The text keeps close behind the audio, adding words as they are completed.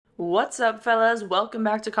What's up, fellas? Welcome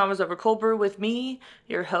back to Convos Over Cold Brew with me,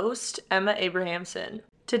 your host, Emma Abrahamson.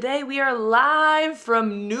 Today we are live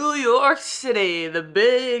from New York City, the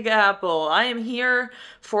Big Apple. I am here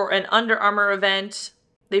for an Under Armour event.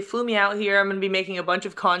 They flew me out here. I'm going to be making a bunch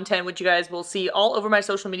of content, which you guys will see all over my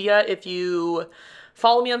social media if you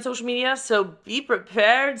follow me on social media. So be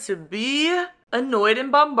prepared to be annoyed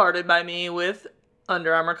and bombarded by me with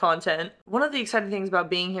Under Armour content. One of the exciting things about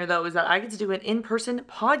being here, though, is that I get to do an in-person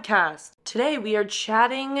podcast. Today, we are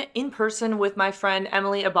chatting in person with my friend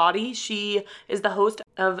Emily Abbate. She is the host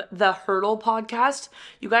of the Hurdle podcast.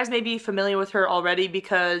 You guys may be familiar with her already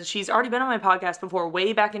because she's already been on my podcast before,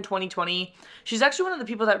 way back in 2020. She's actually one of the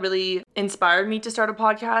people that really inspired me to start a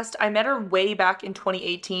podcast. I met her way back in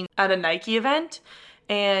 2018 at a Nike event.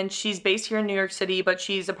 And she's based here in New York City, but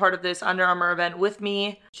she's a part of this Under Armour event with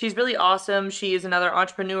me. She's really awesome. She is another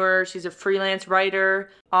entrepreneur. She's a freelance writer,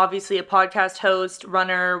 obviously a podcast host,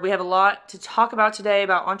 runner. We have a lot to talk about today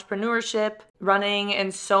about entrepreneurship, running,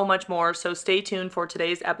 and so much more. So stay tuned for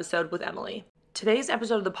today's episode with Emily. Today's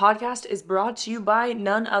episode of the podcast is brought to you by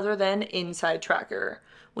none other than Inside Tracker.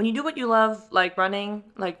 When you do what you love, like running,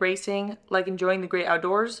 like racing, like enjoying the great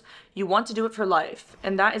outdoors, you want to do it for life,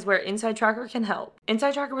 and that is where Inside Tracker can help.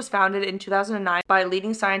 Inside Tracker was founded in 2009 by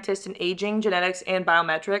leading scientists in aging, genetics, and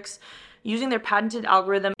biometrics. Using their patented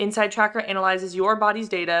algorithm, Inside Tracker analyzes your body's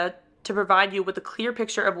data to provide you with a clear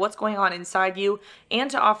picture of what's going on inside you and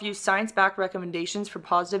to offer you science-backed recommendations for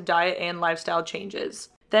positive diet and lifestyle changes.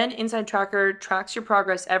 Then Inside Tracker tracks your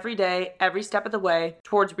progress every day, every step of the way,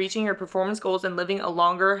 towards reaching your performance goals and living a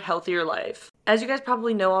longer, healthier life. As you guys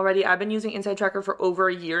probably know already, I've been using Inside Tracker for over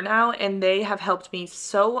a year now, and they have helped me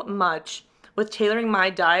so much with tailoring my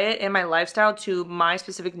diet and my lifestyle to my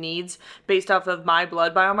specific needs based off of my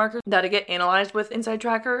blood biomarkers that I get analyzed with Inside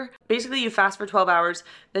Tracker. Basically, you fast for 12 hours,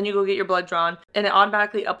 then you go get your blood drawn, and it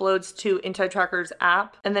automatically uploads to Inside Tracker's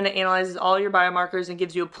app, and then it analyzes all your biomarkers and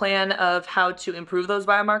gives you a plan of how to improve those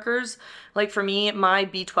biomarkers. Like for me, my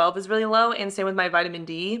B12 is really low, and same with my vitamin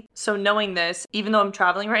D. So knowing this, even though I'm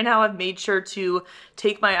traveling right now, I've made sure to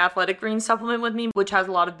take my Athletic Greens supplement with me, which has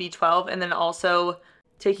a lot of B12, and then also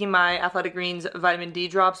taking my Athletic Greens vitamin D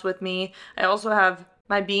drops with me. I also have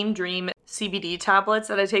my Beam Dream CBD tablets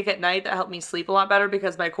that I take at night that help me sleep a lot better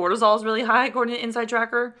because my cortisol is really high according to Inside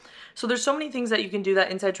Tracker. So there's so many things that you can do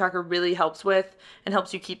that Inside Tracker really helps with and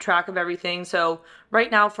helps you keep track of everything. So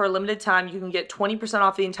right now, for a limited time, you can get 20%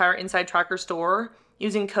 off the entire Inside Tracker store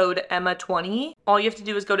using code EMMA20. All you have to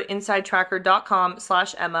do is go to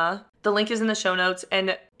insidetracker.com/Emma. The link is in the show notes,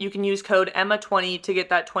 and you can use code EMMA20 to get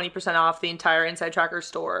that 20% off the entire Inside Tracker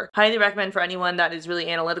store. Highly recommend for anyone that is really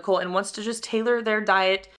analytical and wants to just tailor their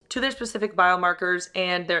diet to their specific biomarkers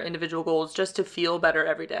and their individual goals just to feel better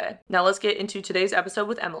every day. Now let's get into today's episode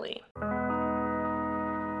with Emily.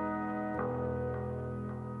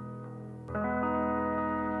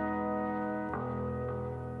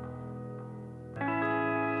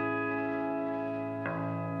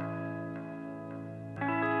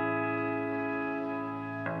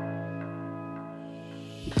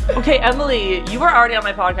 Okay, Emily, you were already on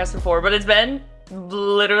my podcast before, but it's been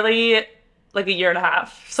literally like a year and a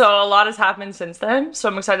half. So a lot has happened since then. So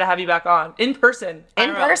I'm excited to have you back on in person.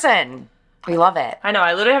 In person. We love it. I know.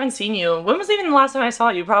 I literally haven't seen you. When was even the last time I saw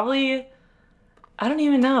you? Probably, I don't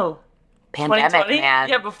even know. Pandemic, man.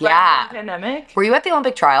 Yeah, before the pandemic. Were you at the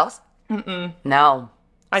Olympic trials? Mm-mm. No.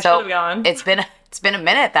 I should have gone. It's been a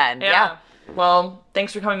minute then. Yeah. Well,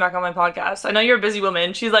 thanks for coming back on my podcast. I know you're a busy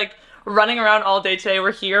woman. She's like running around all day today.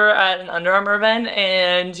 We're here at an Under Armour event,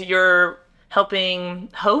 and you're helping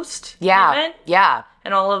host the event. Yeah.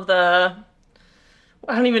 And all of the,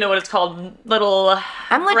 I don't even know what it's called, I'm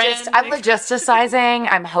logisticizing,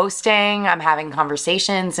 I'm hosting, I'm having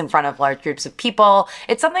conversations in front of large groups of people.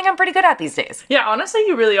 It's something I'm pretty good at these days. Yeah, honestly,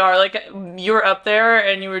 you really are. Like, you were up there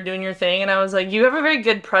and you were doing your thing, and I was like, you have a very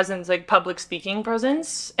good presence, like public speaking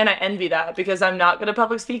presence, and I envy that because I'm not good at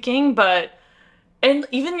public speaking, and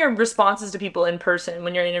even your responses to people in person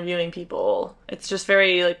when you're interviewing people, it's just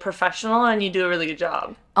very like professional, and you do a really good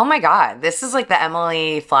job. Oh my God, this is like the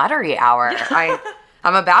Emily flattery hour.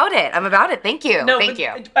 I'm about it. Thank you. Thank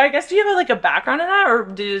you. I guess, do you have like a background in that,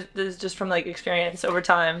 or is this just from like experience over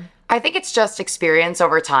time? I think it's just experience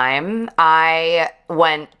over time. I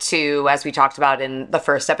went to, as we talked about in the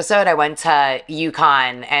first episode, I went to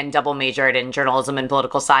UConn and double majored in journalism and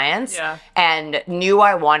political science, and knew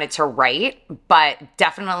I wanted to write, but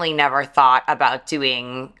definitely never thought about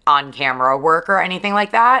doing on-camera work or anything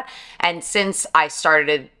like that. And since I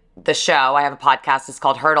started the show, I have a podcast, it's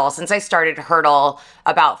called Hurdle. Since I started Hurdle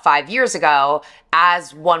about 5 years ago,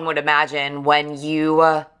 as one would imagine, when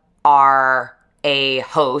you are a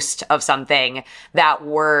host of something, that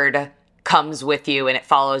word comes with you and it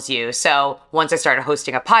follows you. So once I started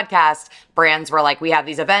hosting a podcast, brands were like, we have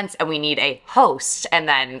these events and we need a host. And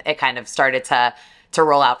then it kind of started to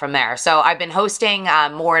roll out from there. So I've been hosting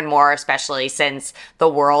more and more, especially since the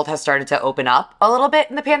world has started to open up a little bit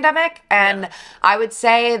in the pandemic. And I would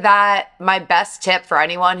say that my best tip for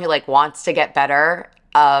anyone who like wants to get better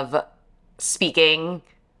of speaking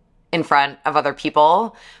in front of other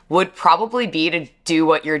people would probably be to do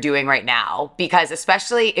what you're doing right now. Because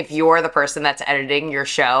especially if you're the person that's editing your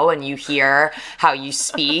show and you hear how you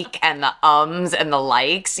speak and the ums and the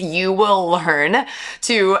likes, you will learn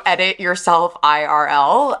to edit yourself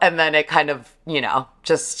IRL, and then it kind of,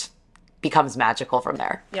 just becomes magical from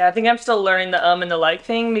there. Yeah, I think I'm still learning the and the like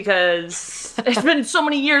thing, because it's been so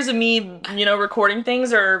many years of me, recording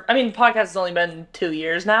things, the podcast has only been 2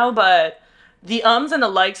 years now, but the ums and the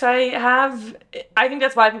likes I have, I think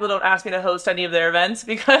that's why people don't ask me to host any of their events,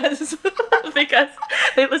 because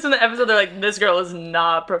they listen to the episode, they're like, this girl is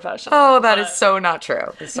not professional. Oh, that is so not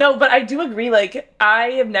true. No, but I do agree, like, I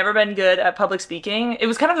have never been good at public speaking. It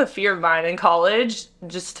was kind of a fear of mine in college,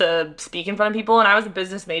 just to speak in front of people, and I was a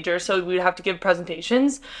business major, so we would have to give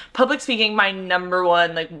presentations. Public speaking, my number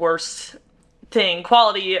one, like, worst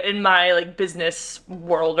quality in my like business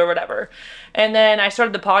world or whatever. And then I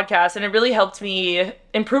started the podcast, and it really helped me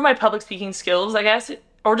improve my public speaking skills, I guess,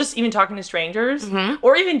 or just even talking to strangers,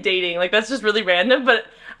 or even dating. Like, that's just really random, but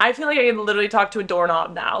I feel like I can literally talk to a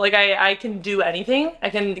doorknob now. Like, I can do anything. I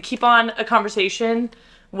can keep on a conversation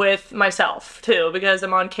with myself too, because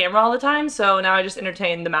I'm on camera all the time, so now I just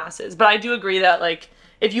entertain the masses. But I do agree that, like,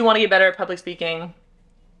 if you want to get better at public speaking,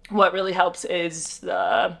 what really helps is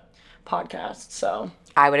the podcast. So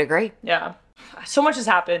I would agree. Yeah. So much has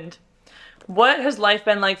happened. What has life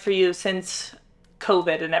been like for you since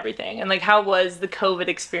COVID and everything? And like, how was the COVID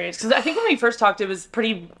experience? Because I think when we first talked, it was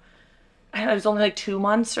it was only like 2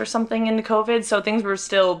 months or something into COVID. So things were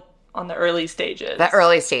still on the early stages.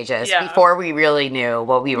 Yeah. Before we really knew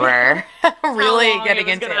what we were really getting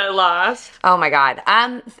into. Gonna last. Oh my God.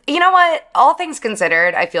 You know what? All things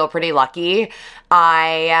considered, I feel pretty lucky.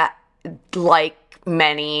 I like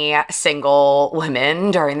many single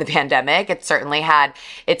women during the pandemic. It certainly had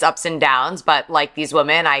its ups and downs, but like these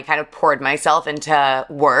women, I kind of poured myself into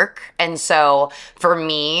work. And so for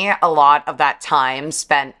me, a lot of that time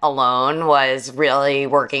spent alone was really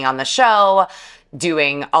working on the show,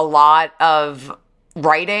 doing a lot of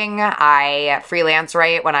writing. I freelance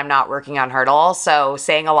write when I'm not working on Hurdle. So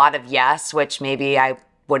saying a lot of yes, which maybe I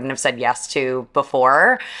wouldn't have said yes to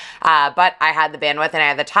before. But I had the bandwidth and I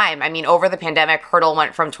had the time. I mean, over the pandemic, Hurdle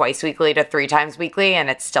went from twice weekly to 3 times weekly, and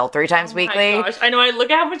it's still 3 times weekly. My gosh. I know. I look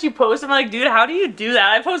at how much you post. I'm like, dude, how do you do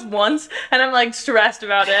that? I post once and I'm like stressed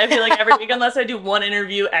about it. I feel like every week, unless I do one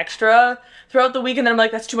interview extra throughout the week, and then I'm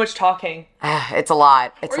like, that's too much talking. It's a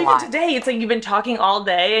lot. It's a lot. Or even today, it's like you've been talking all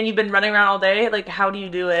day and you've been running around all day. Like, how do you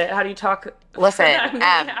do it? How do you talk? Listen,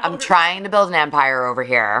 I'm trying to build an empire over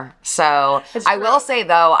here. So I will say,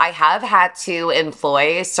 though, I have had to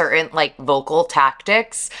employ certain like vocal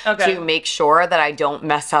tactics to make sure that I don't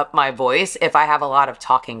mess up my voice if I have a lot of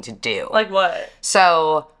talking to do. Like what?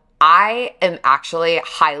 So I am actually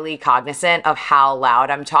highly cognizant of how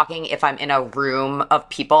loud I'm talking if I'm in a room of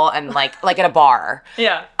people and like at a bar.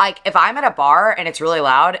 Yeah. Like if I'm at a bar and it's really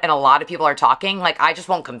loud and a lot of people are talking, like I just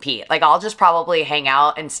won't compete. Like I'll just probably hang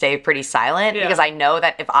out and stay pretty silent because I know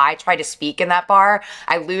that if I try to speak in that bar,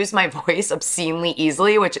 I lose my voice obscenely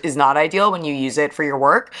easily, which is not ideal when you use it for your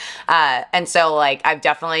work. And so like I've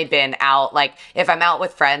definitely been out, like if I'm out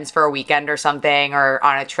with friends for a weekend or something or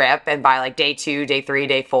on a trip, and by like day 2, day 3,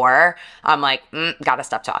 day 4, I'm like, gotta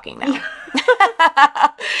stop talking now.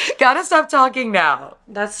 Gotta stop talking now.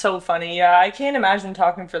 That's so funny. Yeah, I can't imagine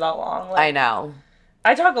talking for that long. Like, I know.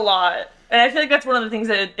 I talk a lot. And I feel like that's one of the things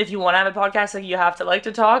that if you want to have a podcast, like you have to like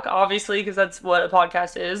to talk, obviously, because that's what a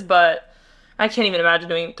podcast is. But I can't even imagine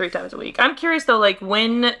doing 3 times a week. I'm curious though, like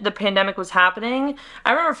when the pandemic was happening,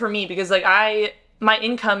 I remember for me, because like my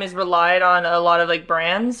income is relied on a lot of like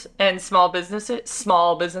brands and small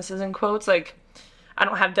businesses in quotes, like I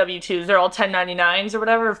don't have W-2s. They're all 1099s or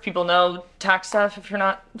whatever, if people know tax stuff, if you're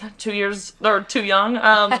not 2 years or too young.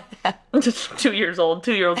 2 years old,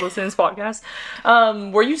 2-year-olds listening to this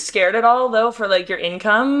podcast. Were you scared at all, though, for, like, your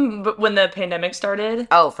income when the pandemic started?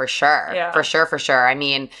 Oh, for sure. Yeah. For sure. I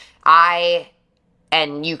mean,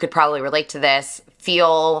 and you could probably relate to this,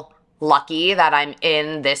 feel lucky that I'm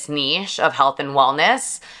in this niche of health and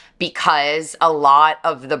wellness, because a lot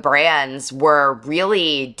of the brands were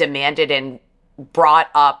really demanded in brought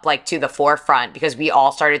up like to the forefront because we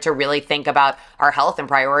all started to really think about our health and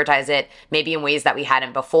prioritize it maybe in ways that we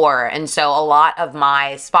hadn't before. And so a lot of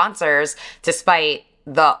my sponsors, despite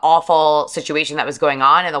the awful situation that was going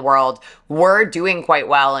on in the world, were doing quite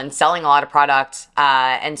well and selling a lot of product.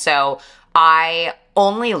 And so I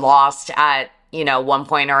only lost at, one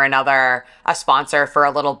point or another a sponsor for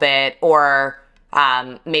a little bit, or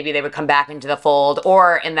maybe they would come back into the fold.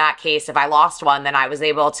 Or in that case, if I lost one, then I was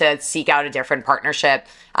able to seek out a different partnership.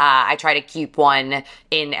 I try to keep one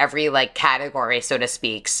in every like category, so to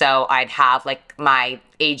speak. So I'd have like my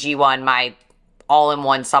AG1, my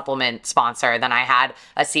all-in-one supplement sponsor. Then I had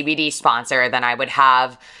a CBD sponsor. Then I would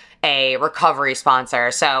have a recovery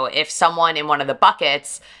sponsor. So if someone in one of the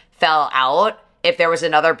buckets fell out, if there was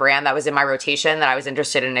another brand that was in my rotation that I was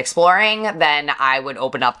interested in exploring, then I would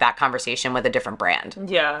open up that conversation with a different brand.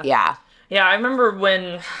 Yeah. Yeah. Yeah, I remember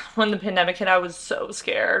when the pandemic hit, I was so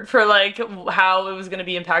scared for like how it was going to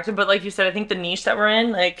be impacted. But like you said, I think the niche that we're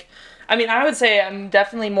in, like, I mean, I would say I'm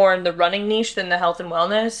definitely more in the running niche than the health and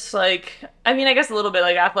wellness. Like, I mean, I guess a little bit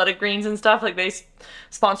like Athletic Greens and stuff. Like, they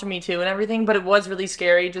sponsor me too and everything. But it was really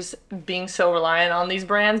scary just being so reliant on these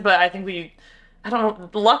brands. But I think I don't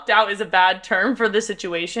know, lucked out is a bad term for the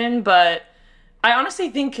situation. But I honestly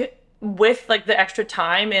think with like the extra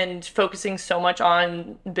time and focusing so much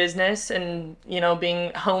on business and,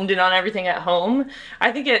 being honed in on everything at home,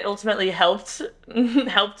 I think it ultimately helped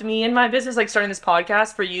me in my business, like starting this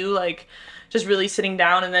podcast for you, like just really sitting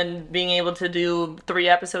down and then being able to do 3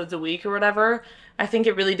 episodes a week or whatever. I think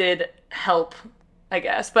it really did help, I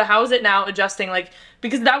guess. But how is it now adjusting? Like,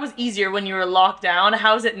 because that was easier when you were locked down.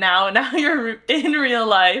 How is it now? Now you're in real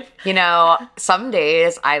life. Some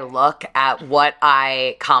days I look at what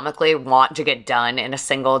I comically want to get done in a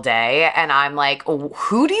single day, and I'm like,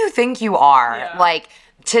 who do you think you are? Yeah. Like,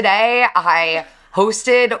 today I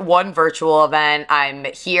hosted one virtual event. I'm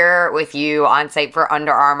here with you on site for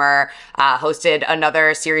Under Armour, hosted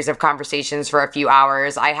another series of conversations for a few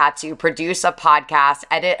hours. I had to produce a podcast,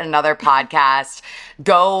 edit another podcast,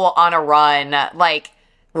 go on a run, like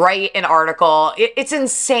write an article. It's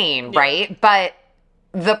insane, right? But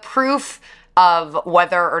the proof of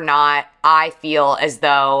whether or not I feel as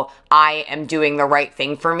though I am doing the right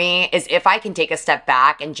thing for me is if I can take a step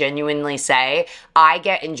back and genuinely say, I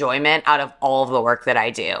get enjoyment out of all of the work that I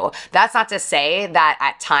do. That's not to say that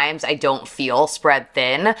at times I don't feel spread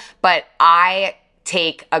thin, but I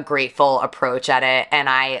take a grateful approach at it. And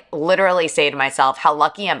I literally say to myself, how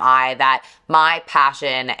lucky am I that my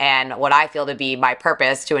passion and what I feel to be my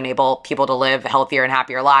purpose to enable people to live healthier and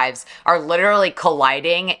happier lives are literally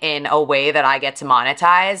colliding in a way that I get to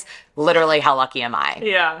monetize. Literally, how lucky am I?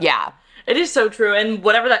 Yeah. Yeah. It is so true. And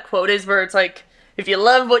whatever that quote is where it's like, if you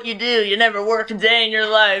love what you do, you never work a day in your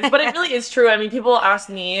life. But it really is true. I mean, people ask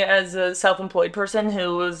me as a self-employed person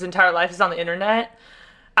whose entire life is on the internet,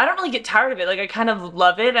 I don't really get tired of it. Like, I kind of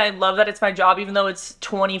love it. I love that it's my job, even though it's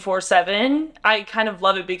 24/7. I kind of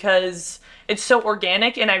love it because it's so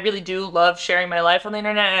organic, and I really do love sharing my life on the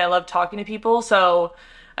internet, and I love talking to people. So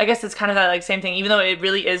I guess it's kind of that like same thing, even though it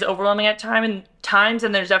really is overwhelming at times,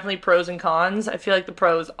 and there's definitely pros and cons. I feel like the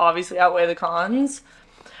pros obviously outweigh the cons.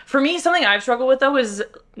 For me, something I've struggled with though is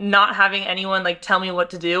not having anyone like tell me what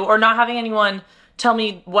to do, or not having anyone tell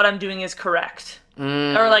me what I'm doing is correct,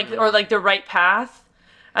 or like the right path.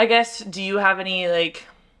 I guess, do you have any, like,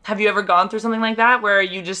 have you ever gone through something like that where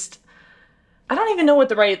you just, I don't even know what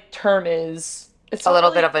the right term is. It's a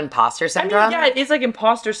little bit of imposter syndrome? I mean, yeah, it's like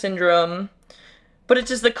imposter syndrome, but it's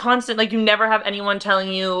just the constant, like, you never have anyone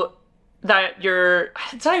telling you that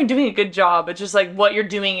it's not even doing a good job. It's just like what you're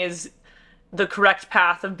doing is the correct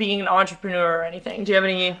path of being an entrepreneur or anything. Do you have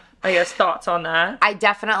any, I guess, thoughts on that? I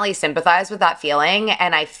definitely sympathize with that feeling,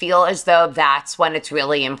 and I feel as though that's when it's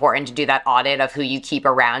really important to do that audit of who you keep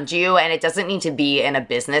around you. And it doesn't need to be in a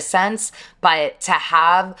business sense, but to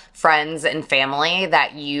have friends and family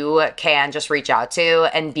that you can just reach out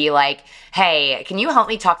to and be like, hey, can you help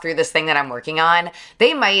me talk through this thing that I'm working on?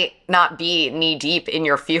 They might not be knee deep in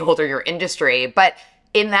your field or your industry, but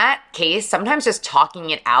in that case, sometimes just talking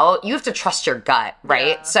it out, you have to trust your gut,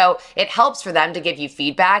 right? Yeah. So it helps for them to give you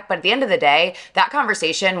feedback. But at the end of the day, that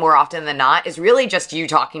conversation, more often than not, is really just you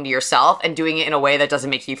talking to yourself and doing it in a way that doesn't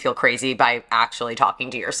make you feel crazy by actually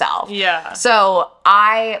talking to yourself. Yeah. So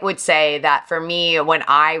I would say that for me, when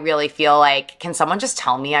I really feel like, can someone just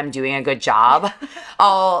tell me I'm doing a good job?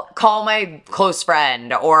 I'll call my close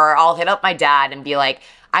friend, or I'll hit up my dad and be like,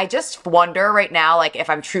 I just wonder right now, like, if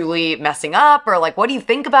I'm truly messing up, or like, what do you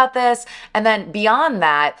think about this? And then beyond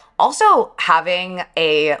that, also having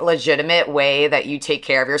a legitimate way that you take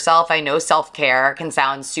care of yourself. I know self-care can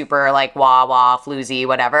sound super like wah-wah, floozy,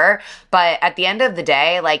 whatever, but at the end of the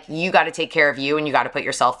day, like you got to take care of you and you got to put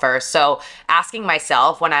yourself first. So asking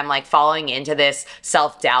myself when I'm like falling into this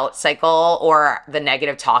self-doubt cycle or the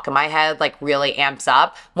negative talk in my head like really amps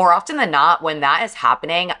up, more often than not, when that is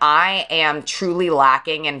happening, I am truly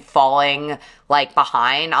lacking and falling like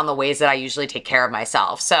behind on the ways that I usually take care of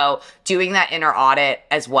myself. So doing that inner audit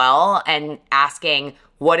as well and asking,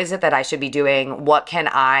 what is it that I should be doing? What can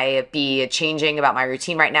I be changing about my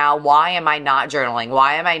routine right now? Why am I not journaling?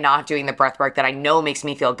 Why am I not doing the breath work that I know makes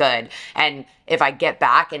me feel good? And if I get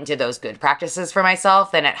back into those good practices for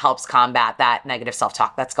myself, then it helps combat that negative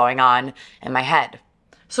self-talk that's going on in my head.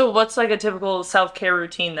 So what's like a typical self-care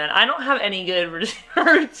routine then? I don't have any good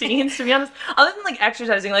routines, to be honest, other than like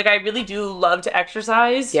exercising. Like I really do love to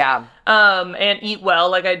exercise. Yeah. And eat well.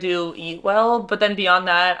 Like I do eat well, but then beyond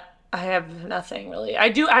that, I have nothing really. I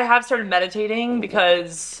have started meditating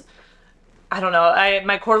because I don't know,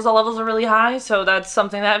 my cortisol levels are really high, so that's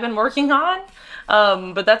something that I've been working on.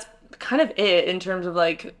 But that's kind of it in terms of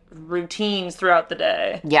like routines throughout the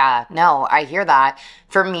day. Yeah, no, I hear that.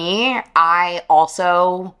 For me, I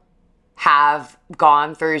also have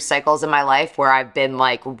gone through cycles in my life where I've been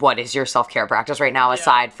like, what is your self-care practice right now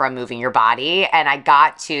aside from moving your body? And I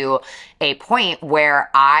got to a point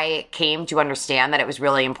where I came to understand that it was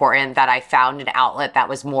really important that I found an outlet that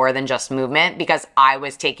was more than just movement, because I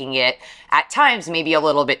was taking it at times maybe a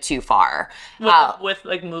little bit too far. With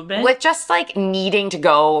like movement? With just like needing to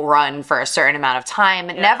go run for a certain amount of time,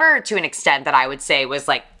 never to an extent that I would say was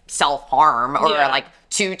like self-harm or like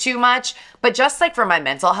too much, but just like for my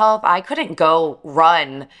mental health, I couldn't go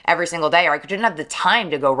run every single day, or I didn't have the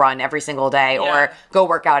time to go run every single day or go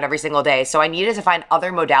work out every single day. So I needed to find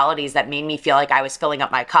other modalities that made me feel like I was filling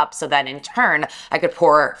up my cup, so then in turn I could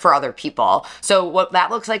pour for other people. So what that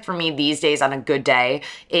looks like for me these days on a good day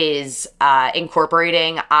is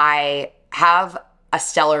incorporating, I have a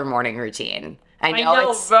stellar morning routine. I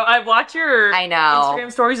know bro. I watch your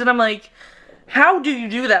Instagram stories and I'm like, how do you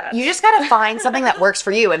do that? You just got to find something that works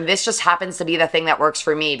for you. And this just happens to be the thing that works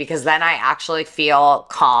for me, because then I actually feel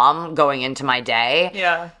calm going into my day.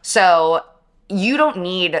 Yeah. So you don't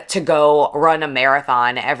need to go run a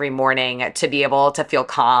marathon every morning to be able to feel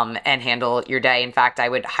calm and handle your day. In fact, I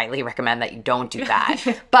would highly recommend that you don't do that.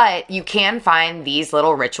 But you can find these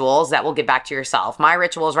little rituals that will get back to yourself. My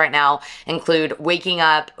rituals right now include waking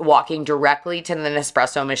up, walking directly to the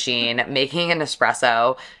Nespresso machine, making an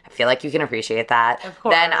espresso. I feel like you can appreciate that. Of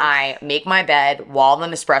course. Then I make my bed while the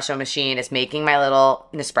Nespresso machine is making my little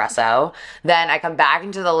Nespresso. Then I come back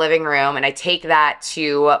into the living room and I take that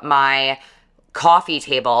to my coffee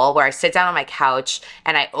table where I sit down on my couch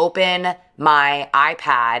and I open my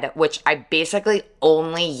iPad, which I basically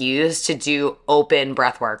only use to do open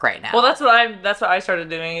breath work right now. Well, that's what I started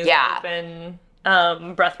doing is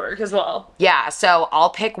open breath work as well. Yeah, so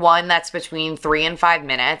I'll pick one that's between 3 and 5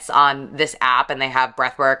 minutes on this app, and they have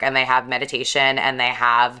breath work and they have meditation and they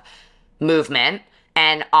have movement.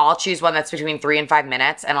 And I'll choose one that's between 3 and 5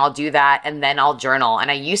 minutes, and I'll do that, and then I'll journal. And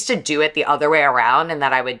I used to do it the other way around, and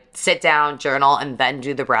that I would sit down, journal, and then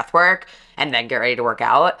do the breath work, and then get ready to work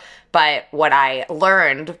out. But what I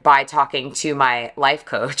learned by talking to my life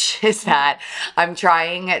coach is that I'm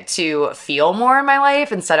trying to feel more in my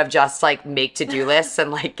life instead of just like make to-do lists and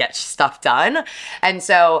like get stuff done. And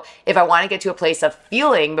so if I want to get to a place of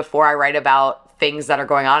feeling before I write about things that are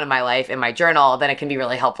going on in my life in my journal, then it can be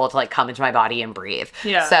really helpful to like come into my body and breathe.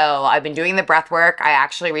 Yeah. So I've been doing the breath work. I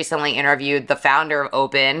actually recently interviewed the founder of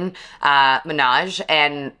Open, Minaj,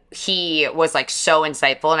 and he was like so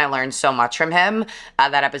insightful and I learned so much from him.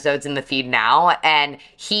 That episode's in the feed now. And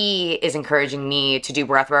he is encouraging me to do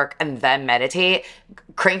breath work and then meditate.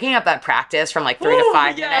 Cranking up that practice from like 3 to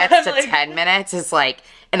 5 minutes to 10 minutes is like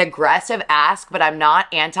an aggressive ask, but I'm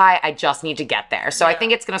not anti, I just need to get there. So I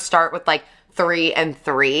think it's going to start with like 3 and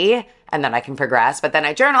 3, and then I can progress. But then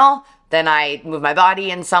I journal, then I move my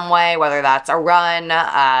body in some way, whether that's a run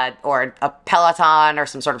or a Peloton or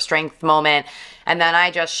some sort of strength moment. And then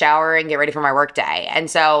I just shower and get ready for my work day.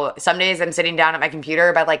 And so some days I'm sitting down at my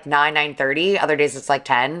computer by like 9:30. Other days it's like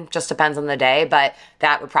 10, just depends on the day. But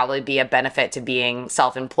that would probably be a benefit to being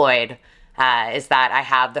self-employed. Is that I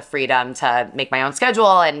have the freedom to make my own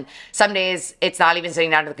schedule. And some days it's not even sitting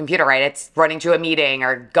down to the computer, right? It's running to a meeting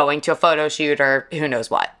or going to a photo shoot or who knows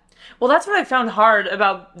what. Well, that's what I found hard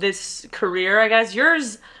about this career, I guess.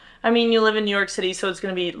 Yours, I mean, you live in New York City, so it's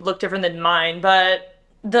going to look different than mine, but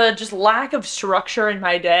the just lack of structure in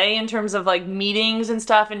my day in terms of like meetings and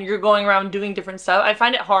stuff, and you're going around doing different stuff, I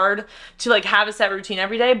find it hard to like have a set routine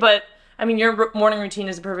every day. But I mean, your morning routine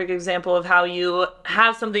is a perfect example of how you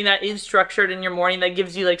have something that is structured in your morning that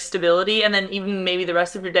gives you like stability, and then even maybe the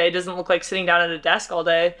rest of your day doesn't look like sitting down at a desk all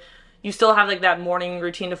day. You still have like that morning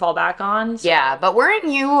routine to fall back on. So. Yeah, but weren't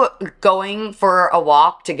you going for a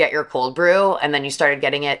walk to get your cold brew and then you started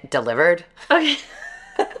getting it delivered? Okay.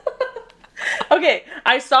 Okay,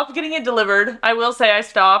 I stopped getting it delivered. I will say I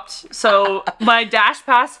stopped. So my Dash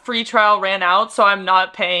Pass free trial ran out, so I'm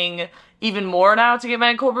not paying even more now to get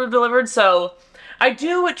my cold brew delivered. So I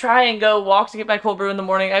do try and go walk to get my cold brew in the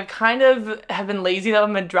morning. I've kind of have been lazy though.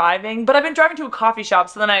 I've been driving, but I've been driving to a coffee shop,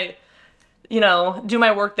 so then I, do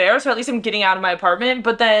my work there. So at least I'm getting out of my apartment,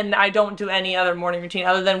 but then I don't do any other morning routine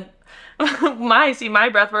other than my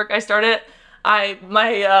breath work. I started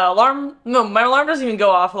my alarm doesn't even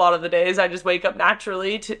go off a lot of the days. I just wake up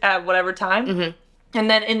naturally at whatever time. Mm-hmm. And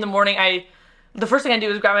then in the morning, the first thing I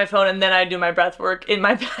do is grab my phone and then I do my breath work in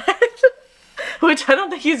my bed, which I don't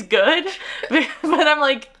think is good, but I'm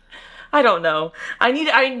like, I don't know.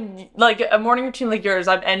 I like a morning routine like yours.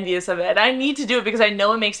 I'm envious of it. I need to do it because I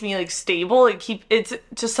know it makes me like stable. It's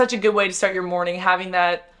just such a good way to start your morning, having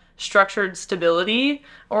that structured stability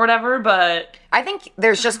or whatever. But I think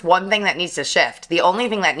there's just one thing that needs to shift. The only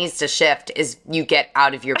thing that needs to shift is you get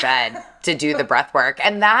out of your bed to do the breath work.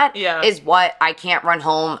 And that is what I can't run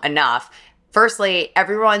home enough. Firstly,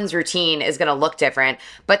 everyone's routine is going to look different.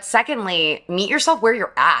 But secondly, meet yourself where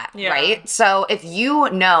you're at, right? So if you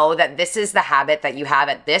know that this is the habit that you have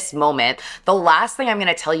at this moment, the last thing I'm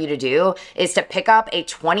going to tell you to do is to pick up a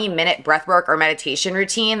 20-minute breathwork or meditation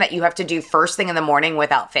routine that you have to do first thing in the morning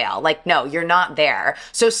without fail. Like, no, you're not there.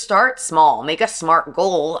 So start small, make a SMART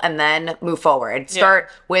goal, and then move forward. Start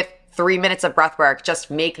with 3 minutes of breathwork.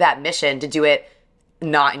 Just make that mission to do it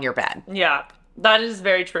not in your bed. Yeah. That is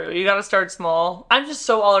very true. You gotta start small. I'm just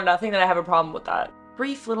so all or nothing that I have a problem with that.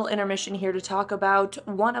 Brief little intermission here to talk about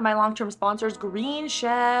one of my long-term sponsors, Green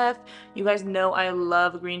Chef. You guys know I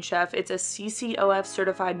love Green Chef. It's a CCOF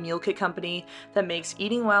certified meal kit company that makes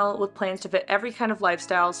eating well with plans to fit every kind of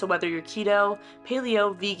lifestyle. So whether you're keto,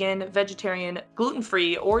 paleo, vegan, vegetarian,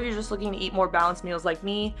 gluten-free, or you're just looking to eat more balanced meals like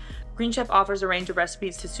me, Green Chef offers a range of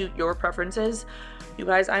recipes to suit your preferences. You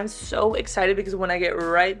guys, I'm so excited because when I get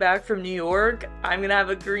right back from New York, I'm gonna have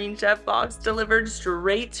a Green Chef box delivered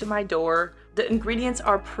straight to my door. The ingredients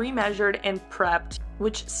are pre-measured and prepped,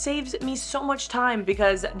 which saves me so much time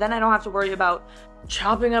because then I don't have to worry about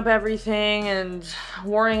chopping up everything and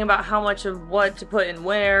worrying about how much of what to put in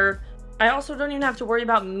where. I also don't even have to worry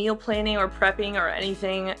about meal planning or prepping or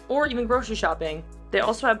anything, or even grocery shopping. They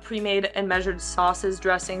also have pre-made and measured sauces,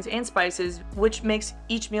 dressings, and spices, which makes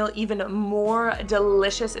each meal even more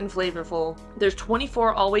delicious and flavorful. There's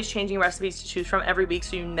 24 always changing recipes to choose from every week,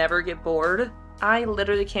 so you never get bored. I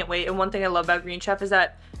literally can't wait. And one thing I love about Green Chef is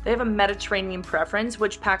that they have a Mediterranean preference,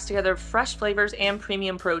 which packs together fresh flavors and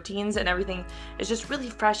premium proteins, and everything is just really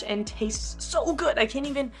fresh and tastes so good. I can't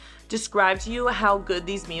even describe to you how good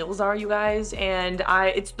these meals are, you guys. And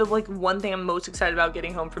it's the one thing I'm most excited about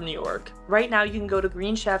getting home from New York. Right now, you can go to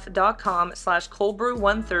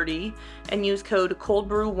greenchef.com/coldbrew130 and use code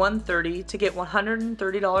coldbrew130 to get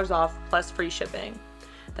 $130 off plus free shipping.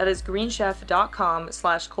 That is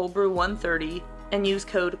greenchef.com/coldbrew130 and use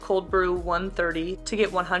code coldbrew130 to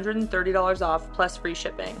get $130 off plus free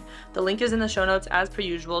shipping. The link is in the show notes as per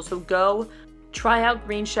usual, so go try out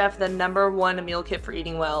Green Chef, the #1 meal kit for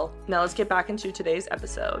eating well. Now let's get back into today's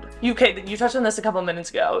episode. You touched on this a couple minutes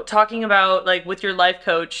ago, talking about with your life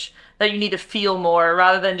coach that you need to feel more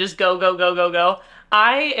rather than just go, go, go, go, go.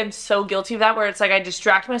 I am so guilty of that, where it's I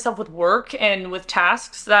distract myself with work and with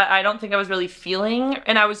tasks that I don't think I was really feeling.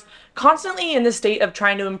 And I was constantly in the state of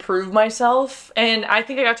trying to improve myself. And I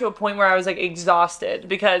think I got to a point where I was exhausted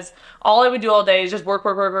because all I would do all day is just work,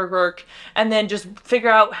 work, work, work, work, and then just figure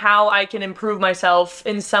out how I can improve myself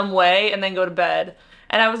in some way and then go to bed.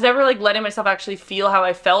 And I was never letting myself actually feel how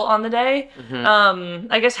I felt on the day. Mm-hmm.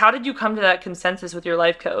 I guess, how did you come to that consensus with your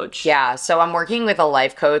life coach? Yeah, so I'm working with a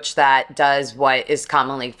life coach that does what is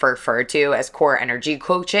commonly referred to as core energy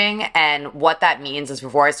coaching. And what that means is,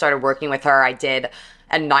 before I started working with her, I did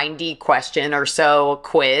a 90 question or so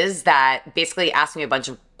quiz that basically asked me a bunch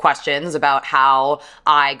of questions about how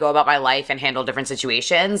I go about my life and handle different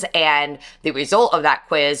situations. And the result of that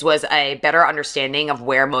quiz was a better understanding of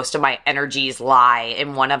where most of my energies lie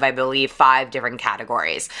in one of, I believe, 5 different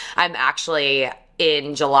categories. I'm actually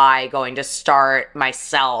in July going to start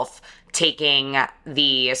myself taking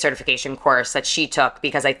the certification course that she took,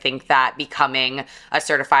 because I think that becoming a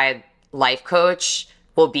certified life coach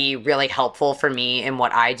will be really helpful for me in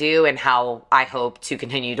what I do and how I hope to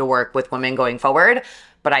continue to work with women going forward.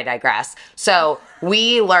 but I digress. So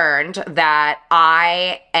we learned that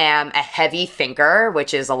I am a heavy thinker,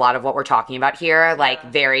 which is a lot of what we're talking about here, like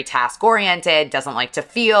very task oriented, doesn't like to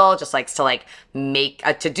feel, just likes to like make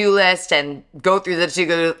a to-do list and go through the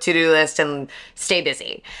to-do list and stay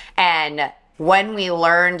busy. And when we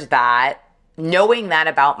learned that, knowing that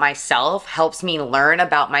about myself helps me learn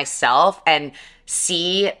about myself and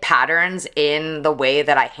see patterns in the way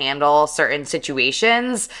that I handle certain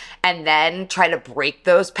situations, and then try to break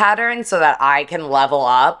those patterns so that I can level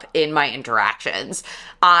up in my interactions.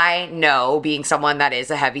 I know, being someone that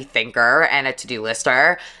is a heavy thinker and a to-do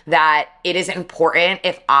lister, that it is important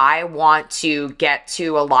if I want to get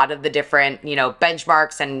to a lot of the different,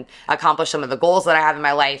 benchmarks and accomplish some of the goals that I have in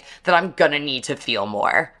my life, that I'm gonna need to feel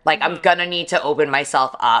more. Like, I'm gonna need to open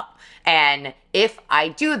myself up. And if I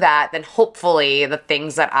do that, then hopefully the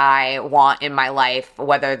things that I want in my life,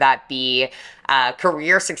 whether that be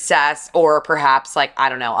career success or perhaps like, I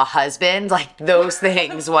don't know, a husband, like those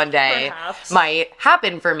things one day might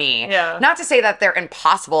happen for me. Yeah. Not to say that they're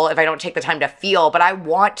impossible if I don't take the time to feel, but I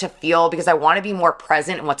want to feel because I want to be more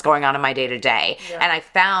present in what's going on in my day to day. And I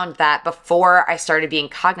found that before I started being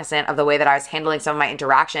cognizant of the way that I was handling some of my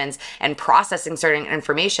interactions and processing certain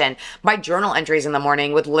information, my journal entries in the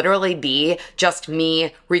morning would literally be just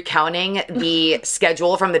me recounting the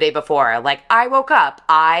schedule from the day before. Like, I woke up,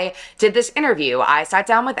 I did this interview, I sat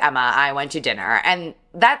down with Emma, I went to dinner. And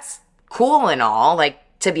that's cool and all, like,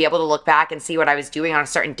 to be able to look back and see what I was doing on a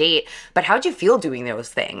certain date. But how'd you feel doing those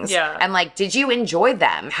things? Yeah. And like, did you enjoy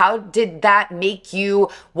them? How did that make you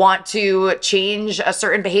want to change a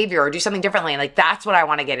certain behavior or do something differently? Like, that's what I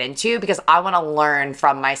want to get into because I want to learn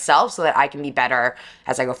from myself so that I can be better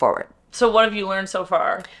as I go forward. So what have you learned so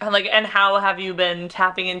far? And how have you been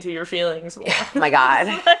tapping into your feelings more? Oh my God.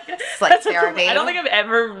 It's like therapy. I don't think I've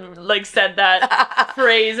ever said that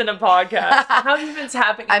phrase in a podcast. How have you been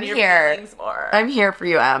tapping into your feelings more? I'm here for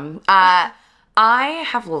you, Em. I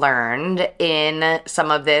have learned in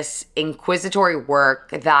some of this inquisitory work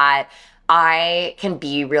that I can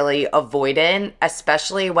be really avoidant,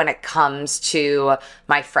 especially when it comes to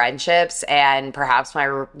my friendships and perhaps my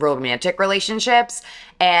romantic relationships.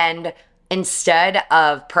 And instead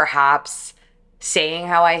of perhaps saying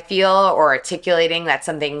how I feel or articulating that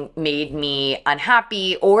something made me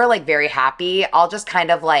unhappy or like very happy, I'll just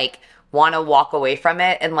kind of like want to walk away from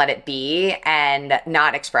it and let it be and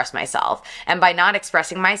not express myself. And by not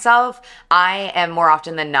expressing myself, I am more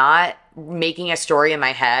often than not making a story in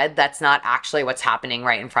my head that's not actually what's happening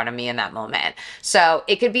right in front of me in that moment. So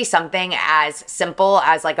it could be something as simple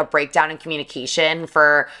as like a breakdown in communication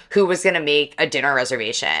for who was going to make a dinner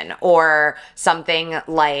reservation, or something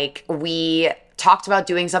like we talked about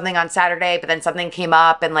doing something on Saturday, but then something came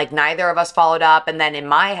up and like neither of us followed up. And then in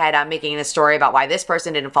my head, I'm making a story about why this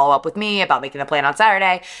person didn't follow up with me about making a plan on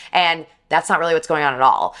Saturday. And that's not really what's going on at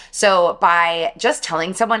all. So by just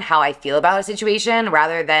telling someone how I feel about a situation,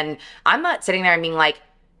 rather than, I'm not sitting there and being like,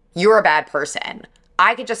 you're a bad person.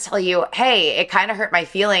 I could just tell you, hey, it kind of hurt my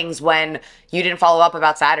feelings when you didn't follow up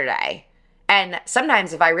about Saturday. And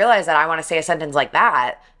sometimes if I realize that I want to say a sentence like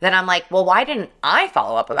that, then I'm like, well, why didn't I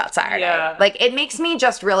follow up about Saturday? Yeah. Like, it makes me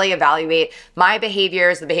just really evaluate my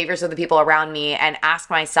behaviors, the behaviors of the people around me, and ask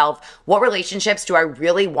myself, what relationships do I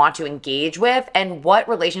really want to engage with? And what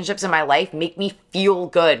relationships in my life make me feel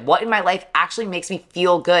good? What in my life actually makes me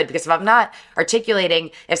feel good? Because if I'm not articulating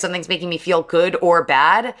if something's making me feel good or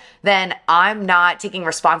bad, then I'm not taking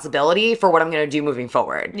responsibility for what I'm going to do moving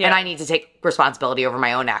forward. Yeah. And I need to take responsibility over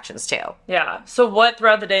my own actions too. Yeah. So what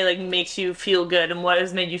throughout the day makes you feel good, and what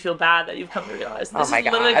has made you feel bad that you've come to realize? This Oh my is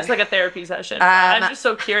literally God. just like a therapy session. I'm just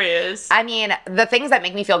so curious. I mean, the things that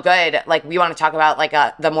make me feel good, like we want to talk about like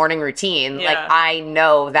the morning routine. Yeah. Like, I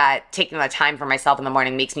know that taking the time for myself in the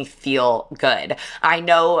morning makes me feel good. I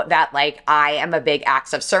know that like I am a big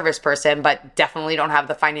acts of service person, but definitely don't have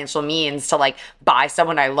the financial means to like buy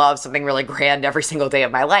someone I love something really grand every single day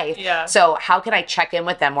of my life. Yeah. So how can I check in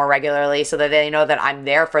with them more regularly so that they know that I'm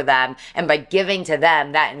there for them? And by giving to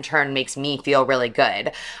them, that in turn makes me feel really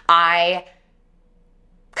good. I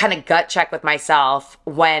kind of gut check with myself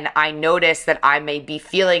when I notice that I may be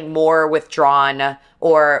feeling more withdrawn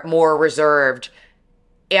or more reserved.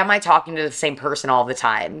 Am I talking to the same person all the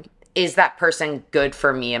time? Is that person good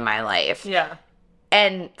for me in my life? Yeah.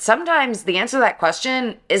 And sometimes the answer to that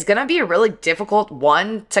question is going to be a really difficult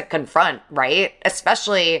one to confront, right?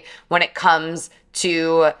 Especially when it comes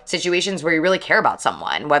to situations where you really care about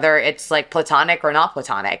someone, whether it's like platonic or not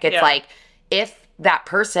platonic. It's like, if that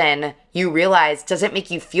person you realize doesn't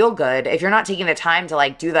make you feel good, if you're not taking the time to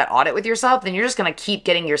like do that audit with yourself, then you're just going to keep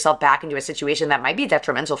getting yourself back into a situation that might be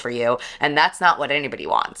detrimental for you. And that's not what anybody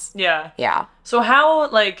wants. Yeah. Yeah. So how,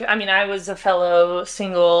 like, I mean, I was a fellow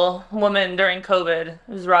single woman during COVID. It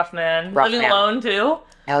was rough, man. Living alone too.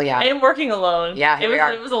 Oh yeah. And working alone. Yeah,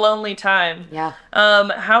 it was a lonely time. Yeah.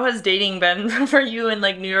 How has dating been for you in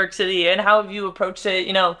like New York City, and how have you approached it?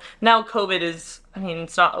 You know, now COVID is, I mean,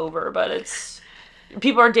 it's not over, but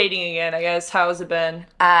people are dating again, I guess. How has it been?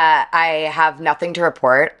 I have nothing to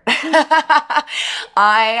report.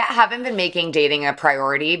 I haven't been making dating a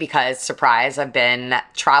priority because, surprise, I've been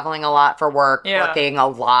traveling a lot for work, working a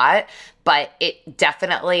lot, but it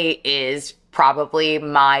definitely is probably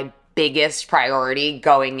my biggest priority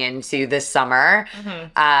going into this summer.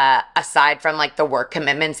 Aside from like the work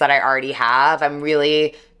commitments that I already have, I'm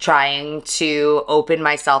really trying to open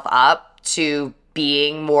myself up to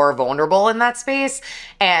being more vulnerable in that space.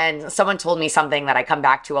 And someone told me something that I come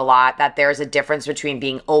back to a lot, that there's a difference between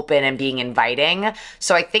being open and being inviting.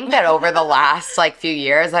 So I think that over the last like few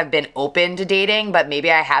years, I've been open to dating, but maybe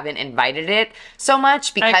I haven't invited it so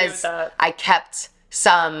much because I kept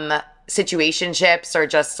some situationships or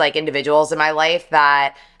just like individuals in my life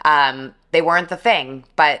that they weren't the thing,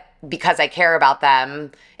 but because I care about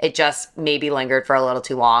them, it just maybe lingered for a little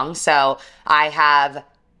too long. So I have,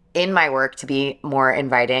 in my work, to be more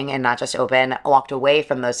inviting and not just open, walked away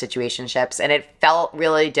from those situationships, and it felt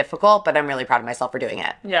really difficult, but I'm really proud of myself for doing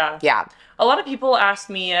it. Yeah. A lot of people ask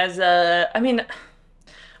me I'm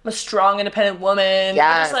a strong, independent woman.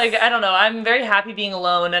 Yes. Just like, I don't know, I'm very happy being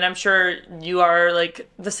alone, and I'm sure you are like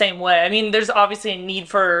the same way. I mean, there's obviously a need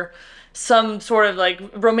for some sort of like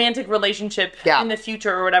romantic relationship in the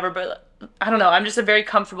future or whatever, but I don't know, I'm just very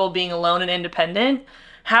comfortable being alone and independent.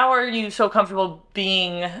 How are you so comfortable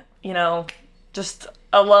being, you know, just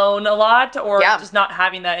alone a lot, or just not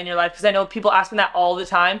having that in your life? Because I know people ask me that all the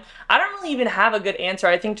time. I don't really even have a good answer.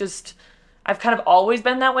 I think just I've kind of always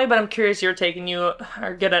been that way, but I'm curious your take, and you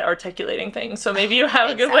are good at articulating things. So maybe you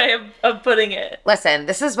have a good way of putting it. Listen,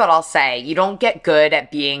 this is what I'll say. You don't get good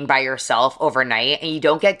at being by yourself overnight, and you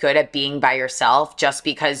don't get good at being by yourself just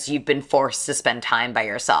because you've been forced to spend time by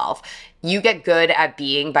yourself. You get good at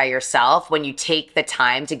being by yourself when you take the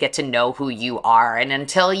time to get to know who you are. And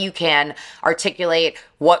until you can articulate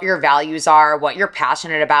what your values are, what you're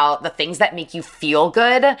passionate about, the things that make you feel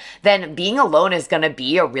good, then being alone is going to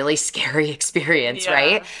be a really scary experience,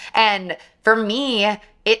 right? And for me,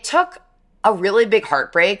 it took a really big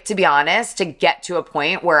heartbreak, to be honest, to get to a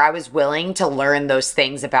point where I was willing to learn those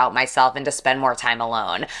things about myself and to spend more time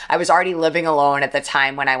alone. I was already living alone at the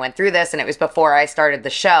time when I went through this, and it was before I started the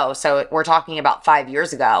show. So we're talking about 5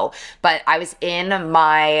 years ago, but I was in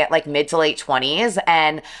my like mid to late 20s,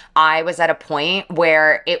 and I was at a point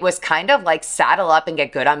where it was kind of like saddle up and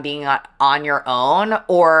get good on being on your own,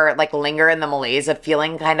 or like linger in the malaise of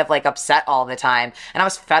feeling kind of like upset all the time. And I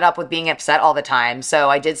was fed up with being upset all the time. So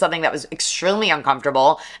I did something that was extremely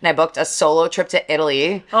uncomfortable, and I booked a solo trip to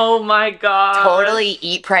Italy. Oh my God. Totally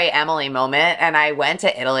eat, pray, Emily moment. And I went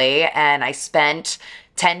to Italy, and I spent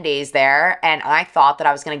 10 days there, and I thought that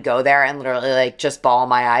I was going to go there and literally like just bawl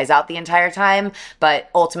my eyes out the entire time. But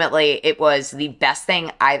ultimately, it was the best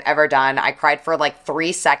thing I've ever done. I cried for like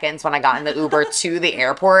 3 seconds when I got in the Uber to the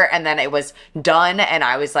airport, and then it was done, and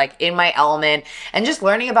I was like in my element and just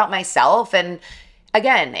learning about myself. And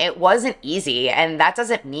again, it wasn't easy, and that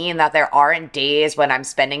doesn't mean that there aren't days when I'm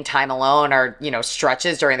spending time alone, or, you know,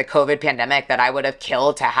 stretches during the COVID pandemic that I would have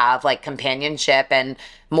killed to have like companionship and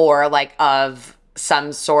more like of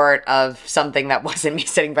some sort of something that wasn't me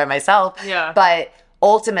sitting by myself. Yeah. But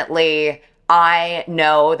ultimately, I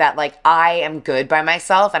know that like I am good by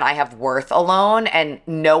myself and I have worth alone, and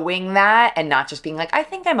knowing that and not just being like, I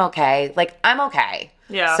think I'm okay. Like, I'm okay.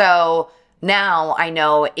 Yeah. So now I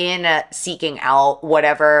know, in seeking out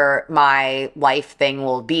whatever my life thing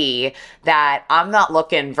will be, that I'm not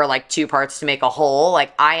looking for like two parts to make a whole.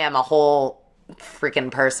 Like, I am a whole freaking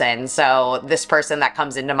person. So this person that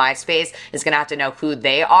comes into my space is going to have to know who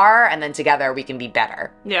they are, and then together we can be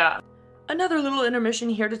better. Yeah. Another little intermission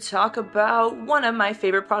here to talk about one of my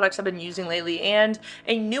favorite products I've been using lately, and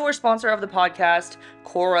a newer sponsor of the podcast,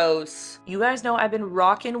 Koros. You guys know I've been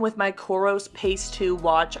rocking with my Koros Pace 2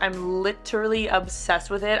 watch. I'm literally obsessed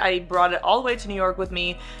with it. I brought it all the way to New York with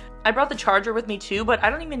me. I brought the charger with me too, but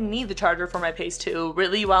I don't even need the charger for my Pace 2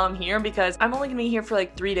 really while I'm here, because I'm only gonna be here for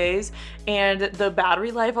like 3 days, and the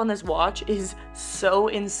battery life on this watch is so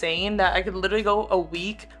insane that I could literally go a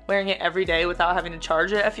week wearing it every day without having to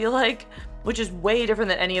charge it, I feel like, which is way different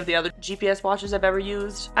than any of the other GPS watches I've ever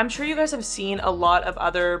used. I'm sure you guys have seen a lot of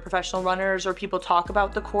other professional runners or people talk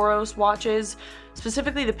about the Koros watches.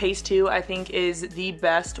 Specifically, the Pace 2, I think, is the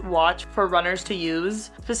best watch for runners to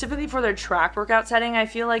use. Specifically for their track workout setting, I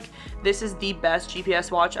feel like this is the best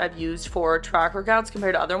GPS watch I've used for track workouts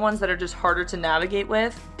compared to other ones that are just harder to navigate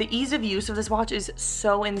with. The ease of use of this watch is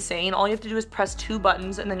so insane. All you have to do is press 2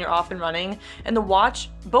 buttons and then you're off and running. And the watch,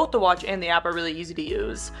 both the watch and the app are really easy to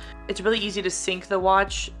use. It's really easy to sync the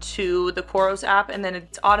watch to the Coros app, and then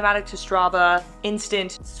it's automatic to Strava,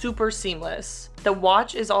 instant, super seamless. The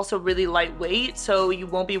watch is also really lightweight, so you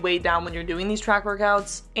won't be weighed down when you're doing these track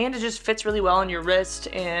workouts, and it just fits really well on your wrist,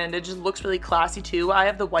 and it just looks really classy too. I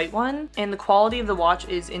have the white one, and the quality of the watch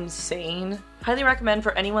is insane. Highly recommend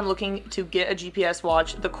for anyone looking to get a GPS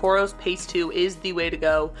watch, the Coros Pace 2 is the way to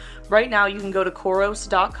go. Right now you can go to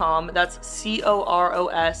Coros.com, that's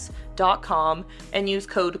COROS.com, and use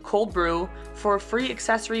code COLDBREW for a free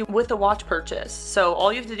accessory with a watch purchase. So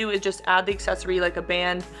all you have to do is just add the accessory like a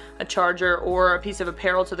band, a charger, or a piece of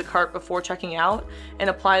apparel to the cart before checking out, and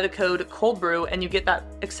apply the code COLDBREW, and you get that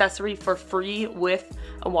accessory for free with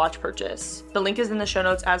a watch purchase. The link is in the show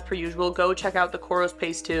notes as per usual. Go check out the Coros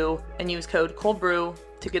Pace 2 and use code COLDBREW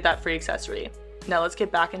to get that free accessory. Now let's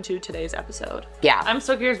get back into today's episode. Yeah. I'm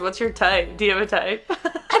so curious, what's your type? Do you have a type?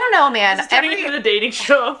 I don't know, man. It's turning into the dating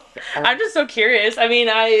show. I'm just so curious. I mean,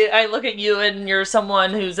 I look at you and you're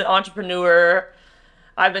someone who's an entrepreneur.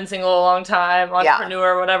 I've been single a long time,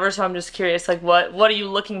 entrepreneur, whatever, so I'm just curious, like, what are you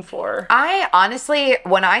looking for? I honestly,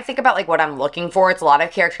 when I think about, like, what I'm looking for, it's a lot of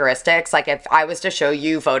characteristics. Like, if I was to show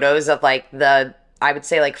you photos of, like, I would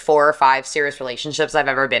say like 4 or 5 serious relationships I've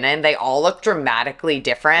ever been in, they all look dramatically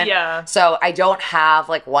different. Yeah. So I don't have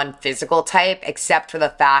like one physical type, except for the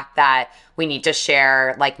fact that we need to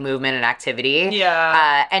share like movement and activity.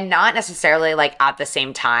 Yeah. And not necessarily like at the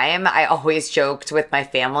same time. I always joked with my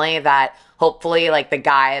family that hopefully like the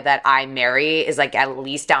guy that I marry is like at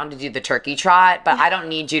least down to do the turkey trot, but I don't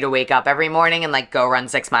need you to wake up every morning and like go run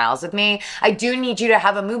 6 miles with me. I do need you to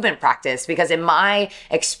have a movement practice, because in my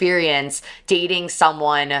experience, dating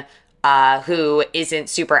someone who isn't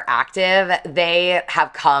super active, they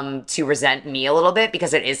have come to resent me a little bit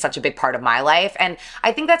because it is such a big part of my life. And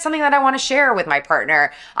I think that's something that I want to share with my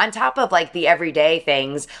partner on top of like the everyday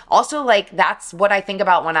things. Also, like, that's what I think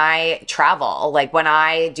about when I travel. Like, when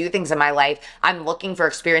I do things in my life, I'm looking for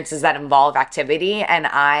experiences that involve activity, and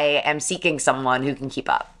I am seeking someone who can keep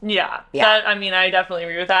up. Yeah. That, I mean, I definitely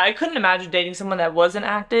agree with that. I couldn't imagine dating someone that wasn't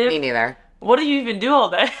active. Me neither. What do you even do all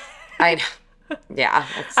day? I know. Yeah.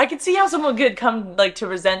 I could see how someone could come like to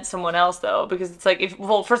resent someone else though, because it's like,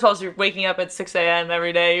 first of all, if you're waking up at 6 a.m.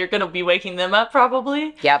 every day, you're going to be waking them up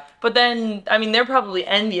probably. Yep. But then, I mean, they're probably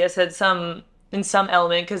envious in some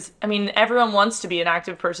element, because I mean, everyone wants to be an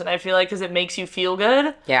active person, I feel like, because it makes you feel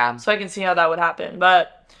good. Yeah. So I can see how that would happen.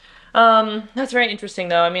 But that's very interesting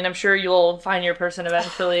though. I mean, I'm sure you'll find your person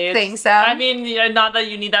eventually. Think so? I mean, not that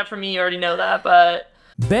you need that from me, you already know that, but...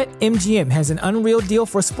 BetMGM has an unreal deal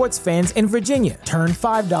for sports fans in Virginia. Turn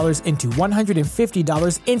 $5 into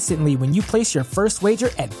 $150 instantly when you place your first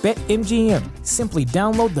wager at BetMGM. Simply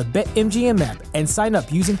download the BetMGM app and sign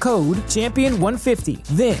up using code Champion150.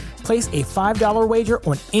 Then, place a $5 wager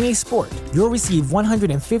on any sport. You'll receive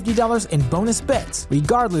 $150 in bonus bets,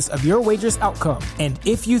 regardless of your wager's outcome. And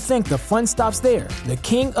if you think the fun stops there, the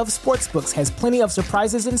King of Sportsbooks has plenty of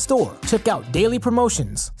surprises in store. Check out daily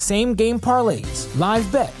promotions, same-game parlays, live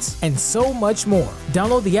bets, and so much more.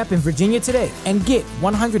 Download the app in Virginia today and get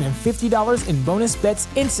 $150 in bonus bets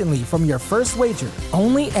instantly from your first wager.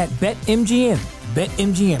 Only at BetMGM.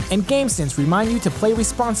 BetMGM and GameSense remind you to play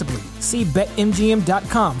responsibly. See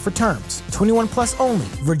BetMGM.com for terms. 21 plus only.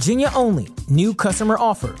 Virginia only. New customer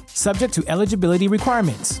offer. Subject to eligibility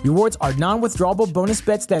requirements. Rewards are non-withdrawable bonus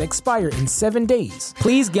bets that expire in 7 days.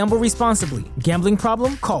 Please gamble responsibly. Gambling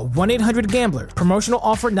problem? Call 1-800-GAMBLER. Promotional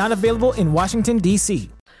offer not available in Washington, D.C.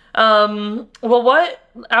 Well, what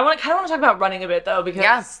I want to talk about running a bit though,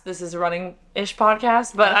 because this is a running-ish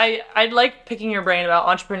podcast, but I'd like picking your brain about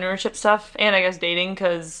entrepreneurship stuff and I guess dating,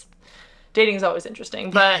 because dating is always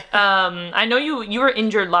interesting. But I know you were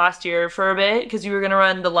injured last year for a bit because you were going to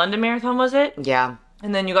run the London Marathon, was it? Yeah.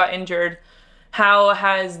 And then you got injured. How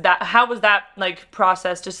was that like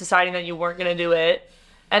process, just deciding that you weren't going to do it?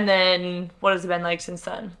 And then what has it been like since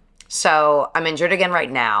then? So I'm injured again right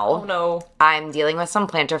now. Oh no. I'm dealing with some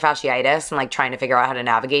plantar fasciitis and like trying to figure out how to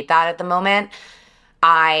navigate that at the moment.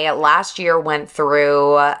 I last year went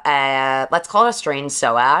through let's call it a strained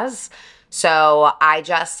psoas. So I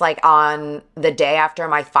just like on the day after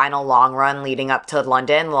my final long run leading up to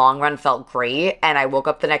London, the long run felt great. And I woke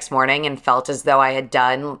up the next morning and felt as though I had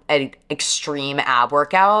done an extreme ab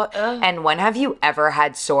workout. And when have you ever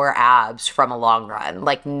had sore abs from a long run?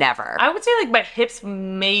 Like never. I would say like my hips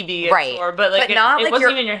maybe get sore, but like it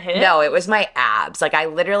wasn't even your hip. No, it was my abs. Like I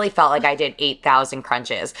literally felt like I did 8,000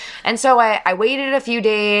 crunches. And so I waited a few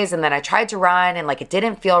days and then I tried to run and like it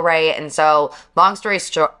didn't feel right. And so long story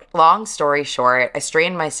short, I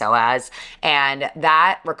strained my psoas, and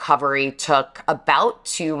that recovery took about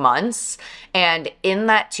 2 months. And in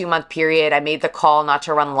that 2-month period, I made the call not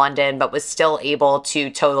to run London, but was still able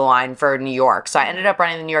to toe the line for New York. So I ended up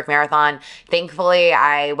running the New York Marathon. Thankfully,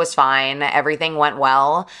 I was fine. Everything went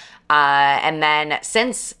well. And then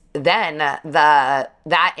since then,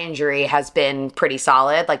 that injury has been pretty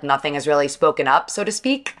solid. Like nothing has really spoken up, so to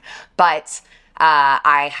speak. But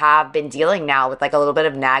I have been dealing now with like a little bit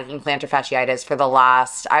of nagging plantar fasciitis for the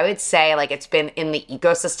last, I would say like it's been in the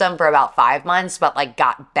ecosystem for about 5 months, but like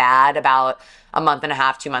got bad about a month and a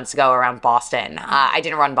half, 2 months ago around Boston. I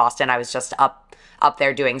didn't run Boston. I was just up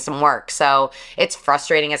there doing some work. So it's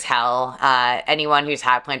frustrating as hell. Anyone who's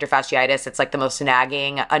had plantar fasciitis, it's like the most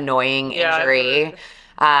nagging, annoying injury.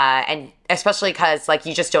 And especially because like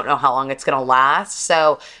you just don't know how long it's gonna last.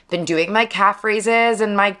 So been doing my calf raises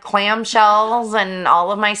and my clamshells and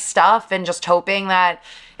all of my stuff and just hoping that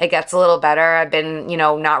it gets a little better. I've been,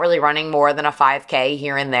 not really running more than a 5K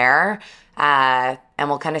here and there. And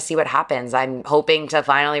we'll kind of see what happens. I'm hoping to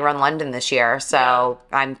finally run London this year. So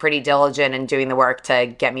I'm pretty diligent in doing the work to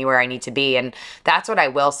get me where I need to be. And that's what I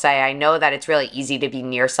will say. I know that it's really easy to be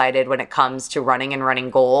nearsighted when it comes to running and running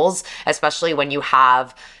goals, especially when you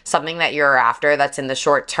have something that you're after that's in the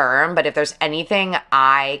short term. But if there's anything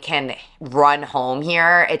I can run home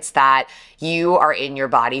here, it's that you are in your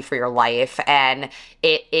body for your life. And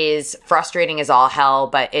it is frustrating as all hell,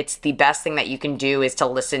 but it's the best thing that you can do is to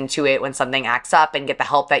listen to it when something acts up and get the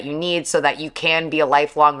help that you need so that you can be a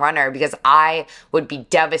lifelong runner. Because I would be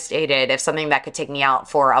devastated if something that could take me out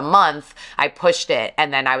for a month, I pushed it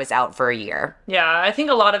and then I was out for a year. Yeah, I think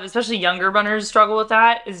a lot of, especially younger runners, struggle with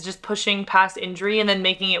that, is just pushing past injury and then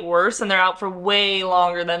making it worse, and they're out for way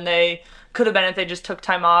longer than they could have been if they just took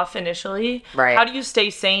time off initially. Right. How do you stay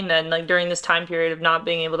sane then, like during this time period of not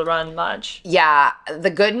being able to run much? Yeah, the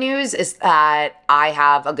good news is that I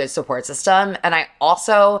have a good support system, and I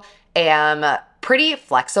also am pretty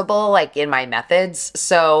flexible like in my methods.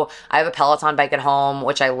 So I have a Peloton bike at home,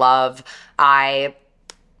 which I love. Also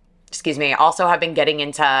have been getting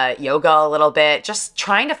into yoga a little bit, just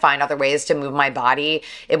trying to find other ways to move my body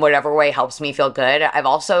in whatever way helps me feel good. I've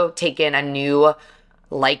also taken a new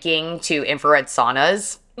liking to infrared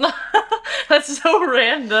saunas. That's so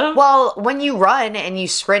random. Well, when you run and you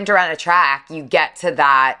sprint around a track, you get to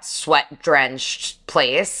that sweat-drenched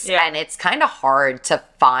place, and it's kind of hard to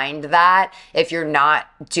find that if you're not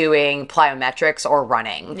doing plyometrics or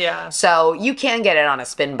running. Yeah. So you can get it on a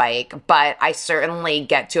spin bike, but I certainly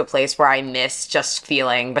get to a place where I miss just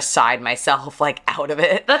feeling beside myself, like out of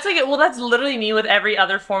it. That's that's literally me with every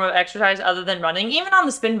other form of exercise other than running, even on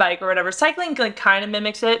the spin bike or whatever. Cycling like kind of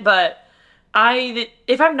mimics it, but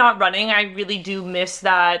if I'm not running, I really do miss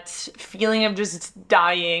that feeling of just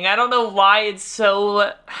dying. I don't know why it's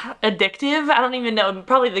so addictive. I don't even know.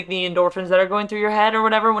 Probably like the endorphins that are going through your head or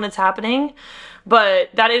whatever when it's happening.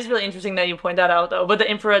 But that is really interesting that you point that out, though. But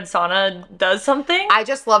the infrared sauna does something? I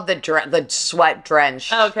just love the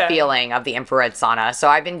sweat-drenched feeling of the infrared sauna. So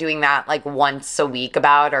I've been doing that like once a week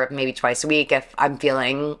or maybe twice a week if I'm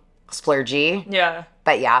feeling splurgy. Yeah.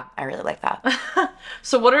 But yeah, I really like that.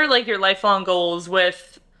 So what are like your lifelong goals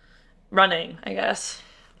with running, I guess?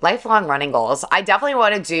 Lifelong running goals. I definitely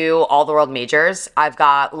want to do all the world majors. I've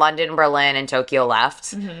got London, Berlin, and Tokyo left.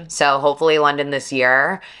 Mm-hmm. So hopefully London this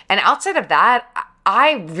year. And outside of that,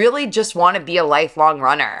 I really just want to be a lifelong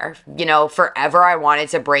runner. Forever I wanted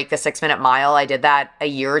to break the 6-minute mile. I did that a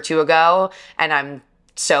year or two ago, and I'm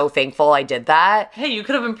so thankful I did that. Hey, you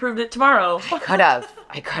could have improved it tomorrow. I could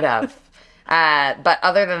have. But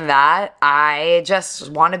other than that, I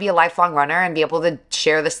just want to be a lifelong runner and be able to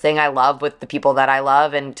share this thing I love with the people that I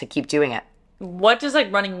love and to keep doing it. What does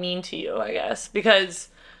like running mean to you, I guess? Because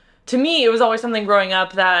to me, it was always something growing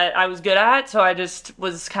up that I was good at. So I just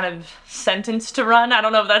was kind of sentenced to run. I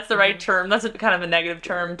don't know if that's the right term. That's kind of a negative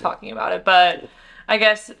term talking about it. But I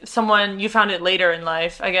guess you found it later in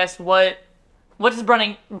life. I guess what does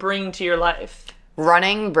running bring to your life?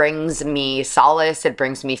 Running brings me solace, it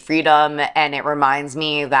brings me freedom, and it reminds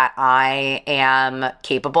me that I am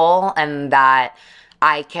capable and that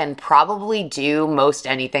I can probably do most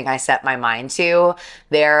anything I set my mind to.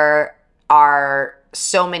 There are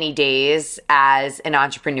so many days as an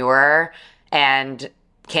entrepreneur and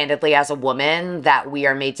candidly as a woman that we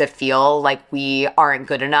are made to feel like we aren't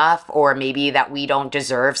good enough or maybe that we don't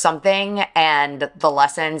deserve something. And the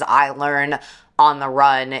lessons I learn on the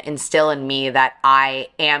run instill in me that I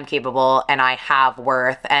am capable and I have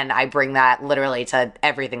worth, and I bring that literally to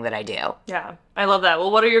everything that I do. Yeah, I love that. Well,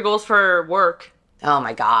 what are your goals for work? Oh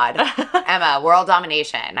my God. Emma, world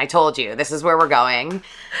domination. I told you, this is where we're going.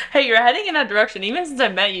 Hey, you're heading in that direction. Even since I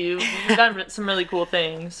met you, you've done some really cool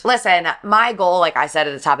things. Listen, my goal, like I said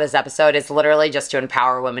at the top of this episode, is literally just to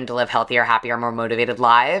empower women to live healthier, happier, more motivated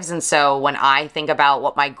lives. And so when I think about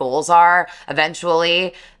what my goals are,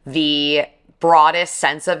 eventually the broadest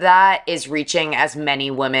sense of that is reaching as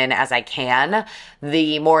many women as I can.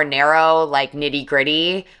 The more narrow, like nitty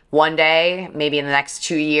gritty, one day, maybe in the next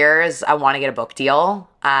 2 years, I want to get a book deal.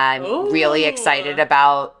 I'm really excited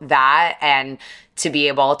about that, and to be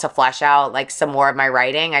able to flesh out like some more of my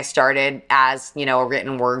writing. I started as, a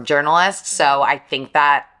written word journalist. So I think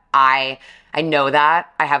that I know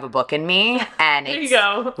that I have a book in me, and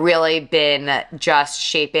it's really been just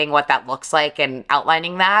shaping what that looks like and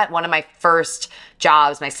outlining that. One of my first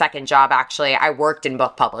jobs, my second job actually, I worked in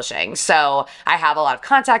book publishing. So I have a lot of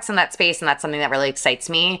contacts in that space, and that's something that really excites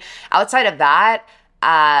me. Outside of that,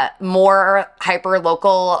 more hyper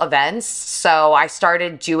local events. So I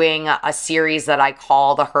started doing a series that I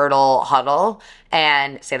call the Hurdle Huddle,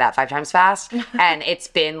 and say that 5 times fast. And it's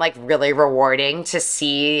been like really rewarding to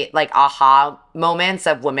see like aha moments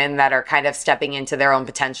of women that are kind of stepping into their own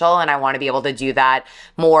potential. And I want to be able to do that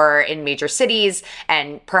more in major cities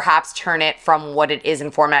and perhaps turn it from what it is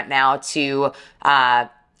in format now to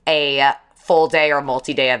a full day or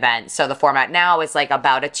multi-day event. So the format now is like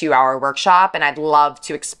about a 2-hour workshop, and I'd love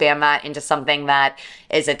to expand that into something that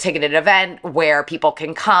is a ticketed event where people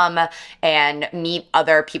can come and meet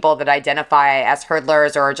other people that identify as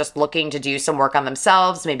hurdlers or are just looking to do some work on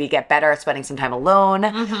themselves, maybe get better at spending some time alone,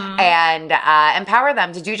 and empower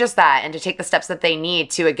them to do just that and to take the steps that they need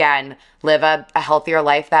to, again, live a healthier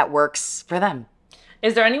life that works for them.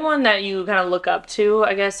 Is there anyone that you kind of look up to,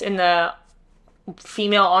 I guess, in the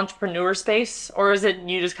female entrepreneur space, or is it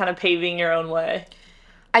you just kind of paving your own way?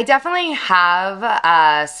 I definitely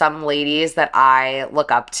have some ladies that I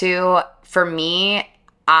look up to. For me,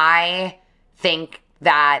 I think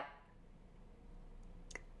that,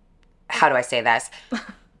 how do I say this?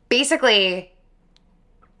 Basically,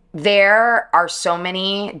 there are so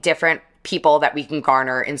many different people that we can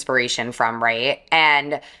garner inspiration from, right?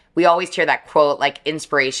 And we always hear that quote, like,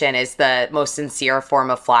 inspiration is the most sincere form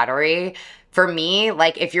of flattery. For me,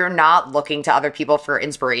 like, if you're not looking to other people for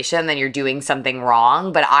inspiration, then you're doing something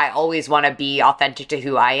wrong. But I always want to be authentic to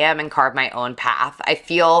who I am and carve my own path. I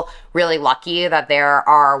feel really lucky that there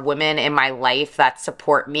are women in my life that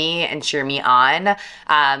support me and cheer me on.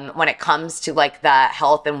 When it comes to like the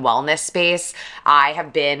health and wellness space, I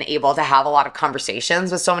have been able to have a lot of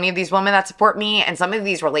conversations with so many of these women that support me. And some of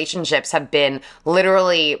these relationships have been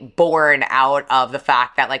literally born out of the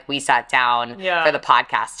fact that like we sat down for the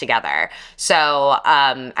podcast together. So,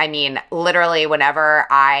 I mean, literally whenever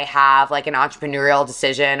I have like an entrepreneurial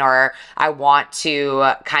decision or I want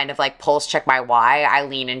to kind of like pulse check my why, I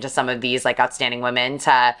lean into some of these like outstanding women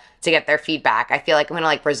to get their feedback. I feel like I'm going to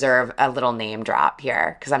like reserve a little name drop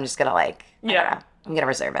here because I'm just going to like, I'm going to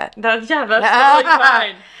reserve it. That's totally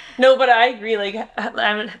fine. No, but I agree. Like,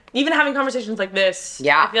 even having conversations like this,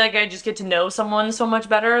 I feel like I just get to know someone so much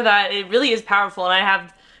better that it really is powerful. And I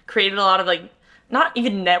have created a lot of like, not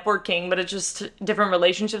even networking, but it's just different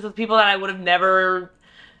relationships with people that I would have never,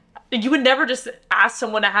 you would never just ask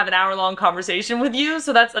someone to have an hour-long conversation with you.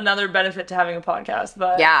 So that's another benefit to having a podcast.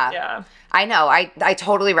 But yeah. I know. I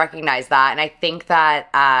totally recognize that. And I think that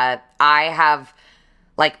I have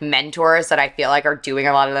like mentors that I feel like are doing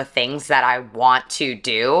a lot of the things that I want to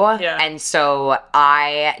do. Yeah. And so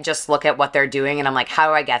I just look at what they're doing and I'm like, how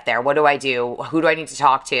do I get there? What do I do? Who do I need to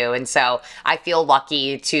talk to? And so I feel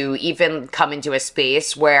lucky to even come into a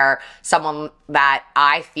space where someone that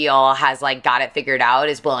I feel has like got it figured out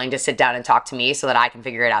is willing to sit down and talk to me so that I can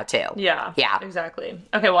figure it out too. Yeah, exactly.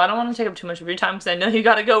 Okay, well, I don't want to take up too much of your time because I know you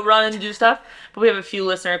got to go run and do stuff, but we have a few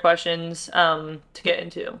listener questions to get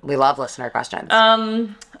into. We love listener questions.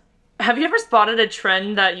 Have you ever spotted a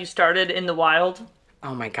trend that you started in the wild?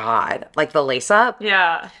 Oh my God. Like the lace up?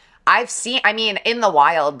 Yeah. I've seen, I mean, in the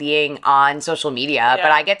wild being on social media,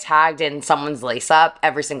 but I get tagged in someone's lace up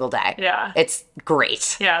every single day. Yeah. It's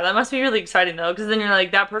great. Yeah, that must be really exciting though, because then you're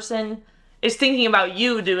like, that person is thinking about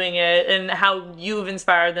you doing it and how you've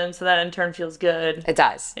inspired them, so that in turn feels good. It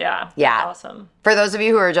does. Yeah. Yeah. Awesome. For those of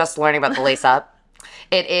you who are just learning about the lace up,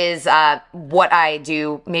 It is what I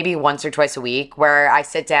do maybe once or twice a week, where I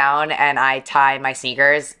sit down and I tie my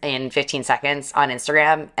sneakers in 15 seconds on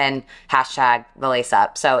Instagram and hashtag the lace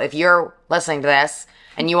up. So if you're listening to this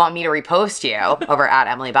and you want me to repost you over at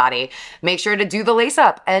Emily Abbate, make sure to do the lace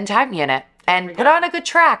up and tag me in it and put on a good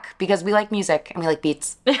track, because we like music and we like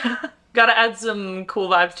beats. Gotta add some cool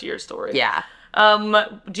vibes to your story. Yeah.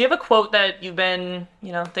 Do you have a quote that you've been,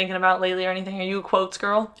 thinking about lately or anything? Are you a quotes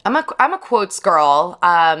girl? I'm a quotes girl.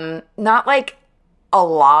 Not like a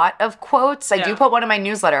lot of quotes. I do put one in my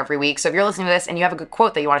newsletter every week. So if you're listening to this and you have a good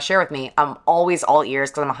quote that you want to share with me, I'm always all ears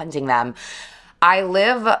because I'm hunting them. I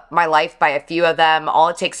live my life by a few of them. All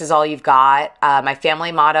it takes is all you've got. My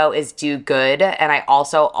family motto is do good. And I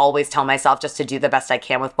also always tell myself just to do the best I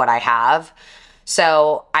can with what I have.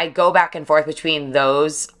 So I go back and forth between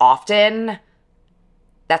those often.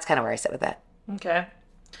 That's kind of where I sit with it. Okay.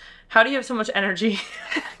 How do you have so much energy?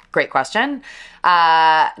 Great question.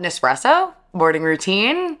 Nespresso, morning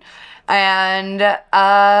routine, and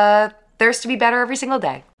thirst to be better every single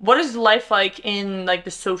day. What is life like in the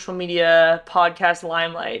social media podcast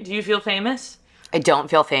limelight? Do you feel famous? I don't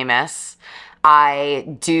feel famous.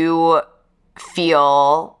 I do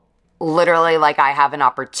feel literally like I have an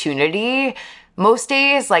opportunity. Most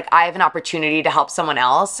days, I have an opportunity to help someone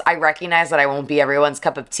else. I recognize that I won't be everyone's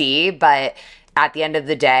cup of tea, but at the end of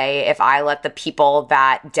the day, if I let the people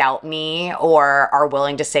that doubt me or are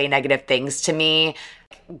willing to say negative things to me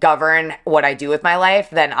govern what I do with my life,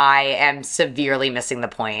 then I am severely missing the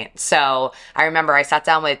point. So I remember I sat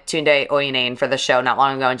down with Tunde Oyinene for the show not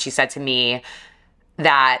long ago, and she said to me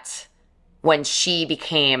that when she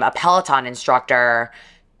became a Peloton instructor,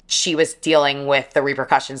 she was dealing with the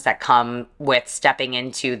repercussions that come with stepping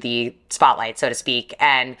into the spotlight, so to speak.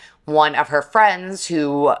 And one of her friends,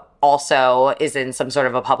 who also is in some sort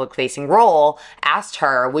of a public-facing role, asked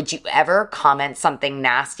her, would you ever comment something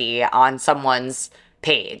nasty on someone's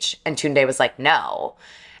page? And Tunde was like, no.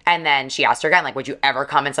 And then she asked her again, would you ever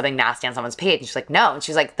comment something nasty on someone's page? And she's like, no. And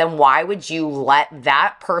she's like, then why would you let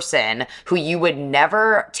that person who you would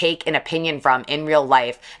never take an opinion from in real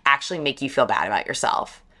life actually make you feel bad about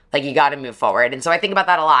yourself? You got to move forward. And so I think about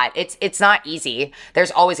that a lot. It's not easy.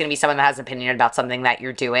 There's always going to be someone that has an opinion about something that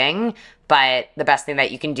you're doing. But the best thing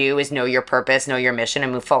that you can do is know your purpose, know your mission,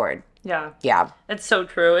 and move forward. Yeah. Yeah. It's so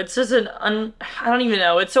true. It's just I don't even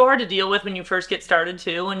know. It's so hard to deal with when you first get started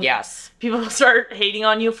too. And yes, people start hating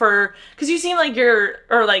on you because you seem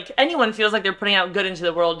like anyone feels like they're putting out good into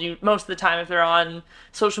the world most of the time if they're on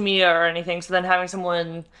social media or anything. So then having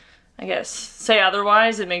someone, I guess, say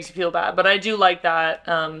otherwise, it makes you feel bad. But I do like that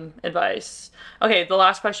advice. Okay, the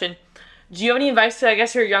last question. Do you have any advice to, I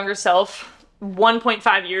guess, your younger self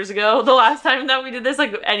 1.5 years ago, the last time that we did this?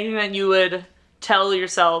 Anything that you would tell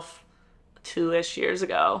yourself 2-ish years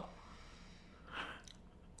ago?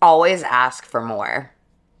 Always ask for more.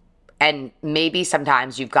 And maybe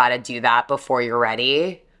sometimes you've got to do that before you're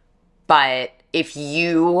ready. But if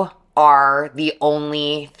you are the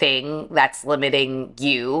only thing that's limiting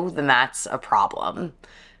you, then that's a problem.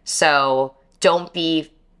 So don't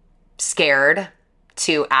be scared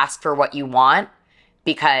to ask for what you want,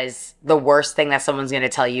 because the worst thing that someone's going to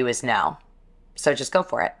tell you is no. So just go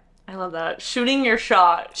for it. I love that. Shooting your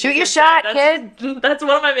shot. Shoot your shot, kid. That's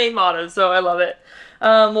one of my main mottos, so I love it.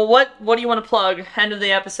 Well, what do you want to plug? End of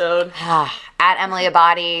the episode. At Emily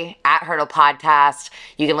Abbate, at Hurdle Podcast.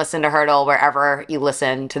 You can listen to Hurdle wherever you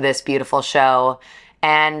listen to this beautiful show.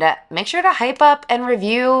 And make sure to hype up and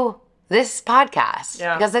review this podcast.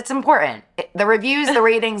 Yeah. Because it's important. The reviews, the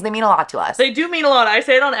ratings, they mean a lot to us. They do mean a lot. I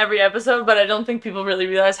say it on every episode, but I don't think people really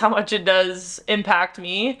realize how much it does impact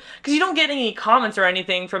me. Because you don't get any comments or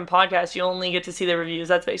anything from podcasts. You only get to see the reviews.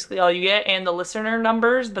 That's basically all you get. And the listener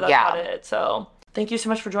numbers, but that's about it. So thank you so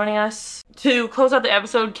much for joining us. To close out the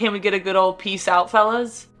episode, can we get a good old peace out,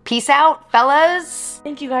 fellas? Peace out, fellas.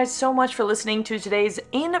 Thank you guys so much for listening to today's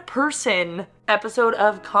in-person episode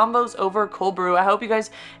of Convos Over Cold Brew. I hope you guys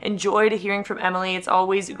enjoyed hearing from Emily. It's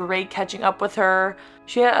always great catching up with her.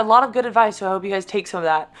 She had a lot of good advice, so I hope you guys take some of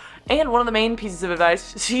that. And one of the main pieces of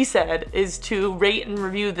advice she said is to rate and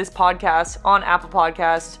review this podcast on Apple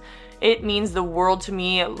Podcasts. It means the world to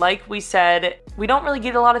me. Like we said, we don't really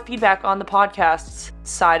get a lot of feedback on the podcasts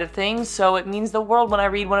side of things, so it means the world when I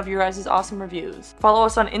read one of your guys' awesome reviews. Follow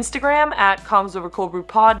us on Instagram at Comms Over Cold Brew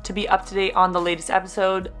Pod to be up to date on the latest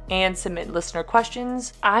episode and submit listener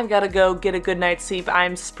questions. I've got to go get a good night's sleep.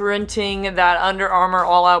 I'm sprinting that Under Armour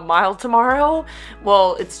all-out mile tomorrow.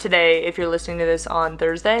 Well, it's today if you're listening to this on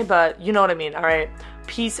Thursday, but you know what I mean. All right,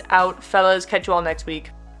 peace out, fellas. Catch you all next week.